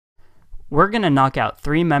We're going to knock out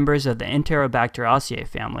 3 members of the Enterobacteriaceae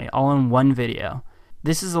family all in one video.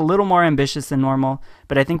 This is a little more ambitious than normal,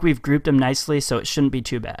 but I think we've grouped them nicely, so it shouldn't be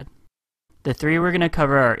too bad. The 3 we're going to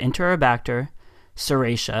cover are Enterobacter,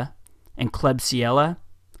 Serratia, and Klebsiella,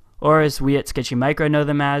 or as we at Sketchy Micro know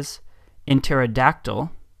them as,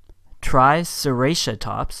 Pterodactyl,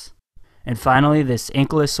 Triceratops, and finally this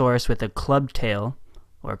ankylosaurus with a club tail,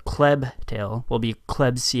 or kleb tail, will be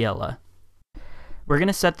Klebsiella. We're going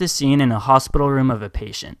to set this scene in a hospital room of a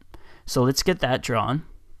patient, so let's get that drawn.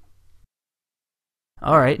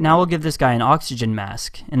 Alright, now we'll give this guy an oxygen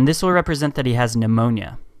mask, and this will represent that he has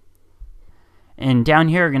pneumonia. And down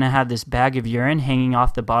here we're going to have this bag of urine hanging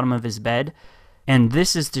off the bottom of his bed, and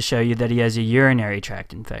this is to show you that he has a urinary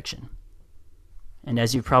tract infection. And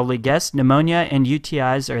as you probably guessed, pneumonia and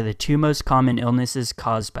UTIs are the 2 most common illnesses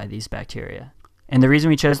caused by these bacteria. And the reason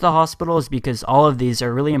we chose the hospital is because all of these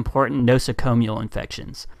are really important nosocomial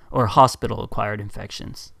infections, or hospital-acquired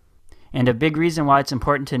infections. And a big reason why it's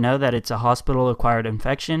important to know that it's a hospital-acquired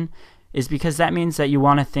infection is because that means that you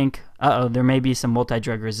want to think, uh-oh, there may be some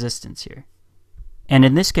multi-drug resistance here. And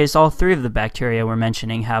in this case, all 3 of the bacteria we're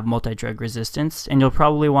mentioning have multi-drug resistance, and you'll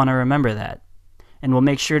probably want to remember that. And we'll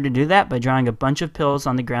make sure to do that by drawing a bunch of pills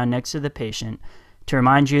on the ground next to the patient to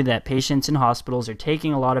remind you that patients in hospitals are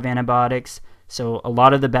taking a lot of antibiotics, so a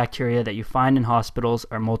lot of the bacteria that you find in hospitals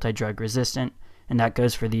are multi-drug resistant, and that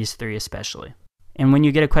goes for these 3 especially. And when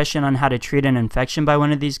you get a question on how to treat an infection by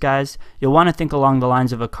one of these guys, you'll want to think along the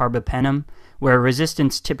lines of a carbapenem, where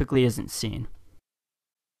resistance typically isn't seen.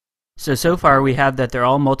 So far we have that they're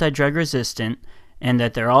all multi-drug resistant, and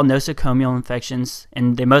that they're all nosocomial infections,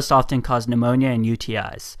 and they most often cause pneumonia and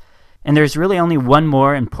UTIs. And there's really only one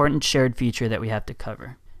more important shared feature that we have to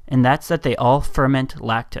cover, and that's that they all ferment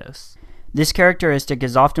lactose. This characteristic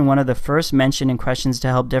is often one of the first mentioned in questions to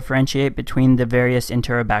help differentiate between the various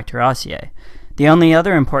Enterobacteriaceae. The only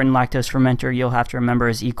other important lactose fermenter you'll have to remember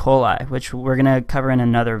is E. coli, which we're going to cover in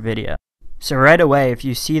another video. So right away, if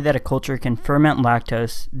you see that a culture can ferment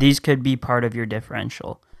lactose, these could be part of your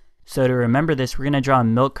differential. So to remember this, we're going to draw a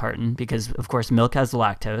milk carton because, of course, milk has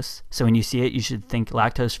lactose. So when you see it, you should think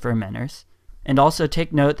lactose fermenters. And also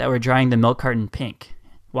take note that we're drawing the milk carton pink.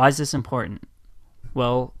 Why is this important?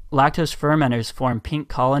 Well, lactose fermenters form pink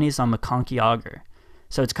colonies on MacConkey agar.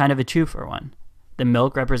 So it's kind of a 2-for-1. The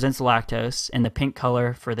milk represents lactose, and the pink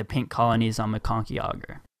color for the pink colonies on MacConkey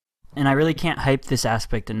agar. And I really can't hype this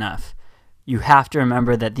aspect enough. You have to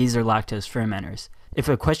remember that these are lactose fermenters. If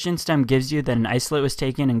a question stem gives you that an isolate was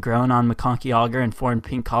taken and grown on MacConkey agar and formed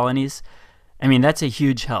pink colonies, I mean, that's a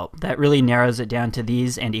huge help. That really narrows it down to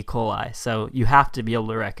these and E. coli, so you have to be able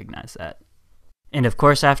to recognize that. And of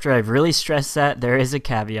course, after I've really stressed that, there is a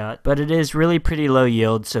caveat, but it is really pretty low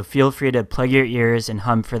yield, so feel free to plug your ears and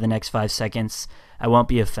hum for the next 5 seconds. I won't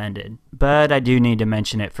be offended, but I do need to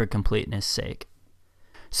mention it for completeness' sake.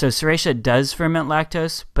 So Serratia does ferment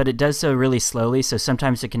lactose, but it does so really slowly, so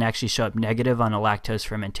sometimes it can actually show up negative on a lactose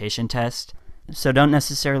fermentation test. So don't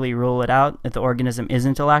necessarily rule it out if the organism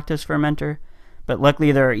isn't a lactose fermenter, but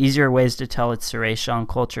luckily there are easier ways to tell it's Serratia on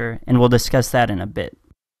culture, and we'll discuss that in a bit.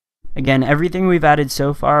 Again, everything we've added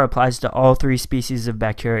so far applies to all 3 species of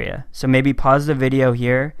bacteria, so maybe pause the video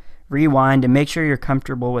here, rewind, and make sure you're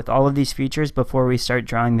comfortable with all of these features before we start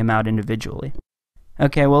drawing them out individually.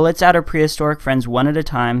 Okay, well, let's add our prehistoric friends one at a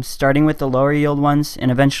time, starting with the lower yield ones, and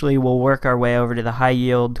eventually we'll work our way over to the high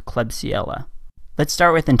yield Klebsiella. Let's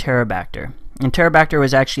start with Enterobacter. Enterobacter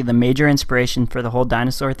was actually the major inspiration for the whole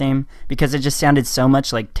dinosaur theme because it just sounded so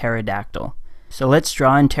much like pterodactyl. So let's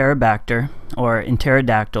draw Enterobacter, or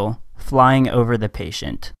Pterodactyl, flying over the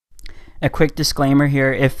patient. A quick disclaimer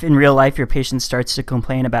here, if in real life your patient starts to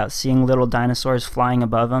complain about seeing little dinosaurs flying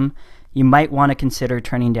above them, you might want to consider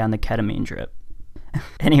turning down the ketamine drip.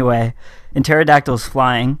 Anyway, Pterodactyl's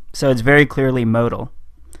flying, so it's very clearly modal.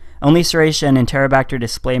 Only Serratia and Enterobacter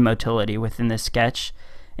display motility within this sketch,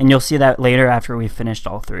 and you'll see that later after we've finished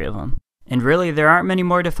all 3 of them. And really, there aren't many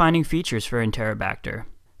more defining features for Enterobacter,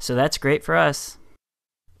 so that's great for us.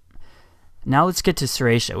 Now let's get to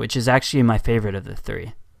Serratia, which is actually my favorite of the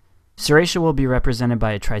 3. Serratia will be represented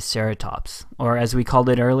by a Triceratops, or as we called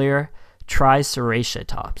it earlier,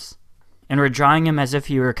 Triceratops. And we're drawing him as if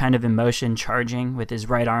he were kind of in motion, charging with his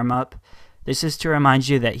right arm up. This is to remind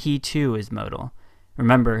you that he too is modal.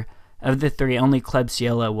 Remember, of the 3, only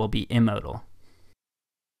Klebsiella will be immodal.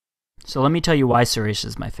 So let me tell you why Serratia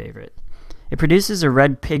is my favorite. It produces a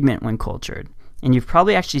red pigment when cultured, and you've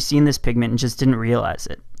probably actually seen this pigment and just didn't realize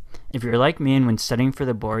it. If you're like me and when studying for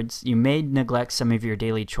the boards, you may neglect some of your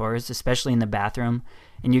daily chores, especially in the bathroom,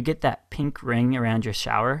 and you get that pink ring around your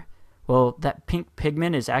shower. Well, that pink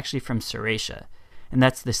pigment is actually from Serratia, and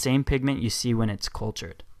that's the same pigment you see when it's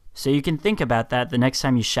cultured. So you can think about that the next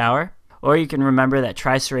time you shower, or you can remember that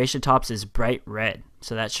Triceratops is bright red,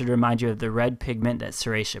 so that should remind you of the red pigment that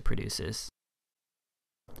Serratia produces.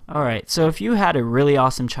 Alright, so if you had a really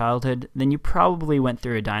awesome childhood, then you probably went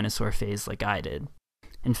through a dinosaur phase like I did.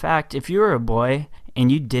 In fact, if you were a boy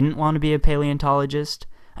and you didn't want to be a paleontologist,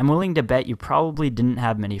 I'm willing to bet you probably didn't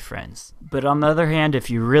have many friends. But on the other hand, if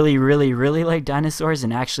you really like dinosaurs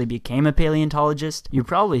and actually became a paleontologist, you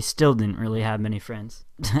probably still didn't really have many friends.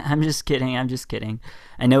 I'm just kidding.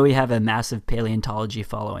 I know we have a massive paleontology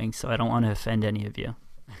following, so I don't want to offend any of you.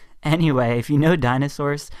 Anyway, if you know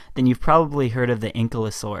dinosaurs, then you've probably heard of the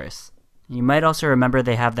Ankylosaurus. You might also remember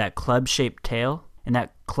they have that club-shaped tail, and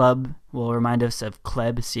that club will remind us of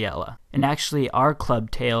Klebsiella. And actually, our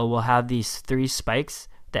club tail will have these 3 spikes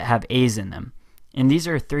that have A's in them. And these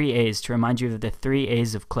are 3 A's to remind you of the 3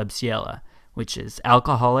 A's of Klebsiella, which is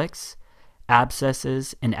alcoholics,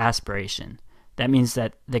 abscesses, and aspiration. That means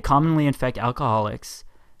that they commonly infect alcoholics,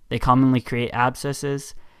 they commonly create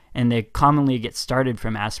abscesses, and they commonly get started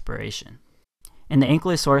from aspiration. And the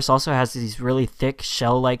Ankylosaurus also has these really thick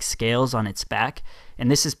shell-like scales on its back,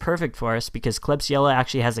 and this is perfect for us because Klebsiella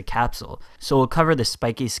actually has a capsule. So we'll cover the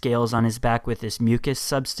spiky scales on his back with this mucus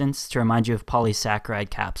substance to remind you of polysaccharide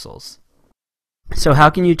capsules. So how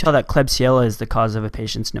can you tell that Klebsiella is the cause of a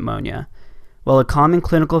patient's pneumonia? Well, a common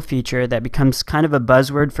clinical feature that becomes kind of a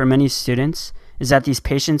buzzword for many students is that these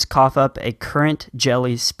patients cough up a currant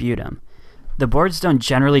jelly sputum. The boards don't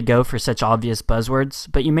generally go for such obvious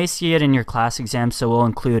buzzwords, but you may see it in your class exam, so we'll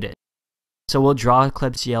include it. So we'll draw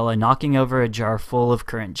Klebsiella knocking over a jar full of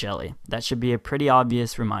currant jelly. That should be a pretty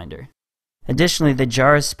obvious reminder. Additionally, the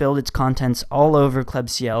jar has spilled its contents all over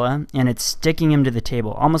Klebsiella, and it's sticking him to the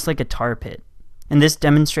table, almost like a tar pit. And this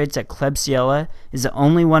demonstrates that Klebsiella is the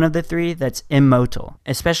only one of the 3 that's immotile,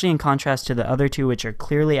 especially in contrast to the other 2 which are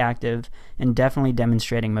clearly active and definitely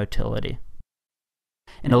demonstrating motility.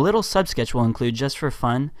 And a little subsketch we'll include just for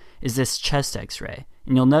fun is this chest x-ray.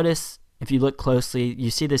 And you'll notice, if you look closely,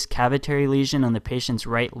 you see this cavitary lesion on the patient's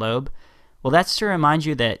right lobe. Well, that's to remind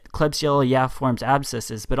you that Klebsiella, forms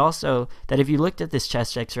abscesses, but also that if you looked at this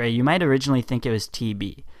chest x-ray, you might originally think it was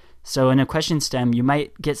TB. So in a question stem, you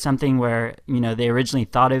might get something where, they originally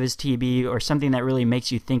thought it was TB, or something that really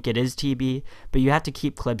makes you think it is TB, but you have to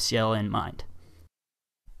keep Klebsiella in mind.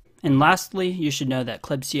 And lastly, you should know that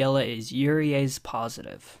Klebsiella is urease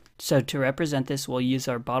positive. So to represent this, we'll use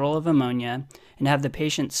our bottle of ammonia and have the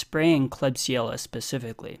patient spraying Klebsiella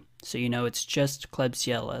specifically. So you know it's just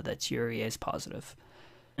Klebsiella that's urease positive.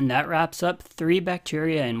 And that wraps up 3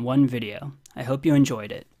 bacteria in one video. I hope you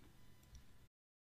enjoyed it.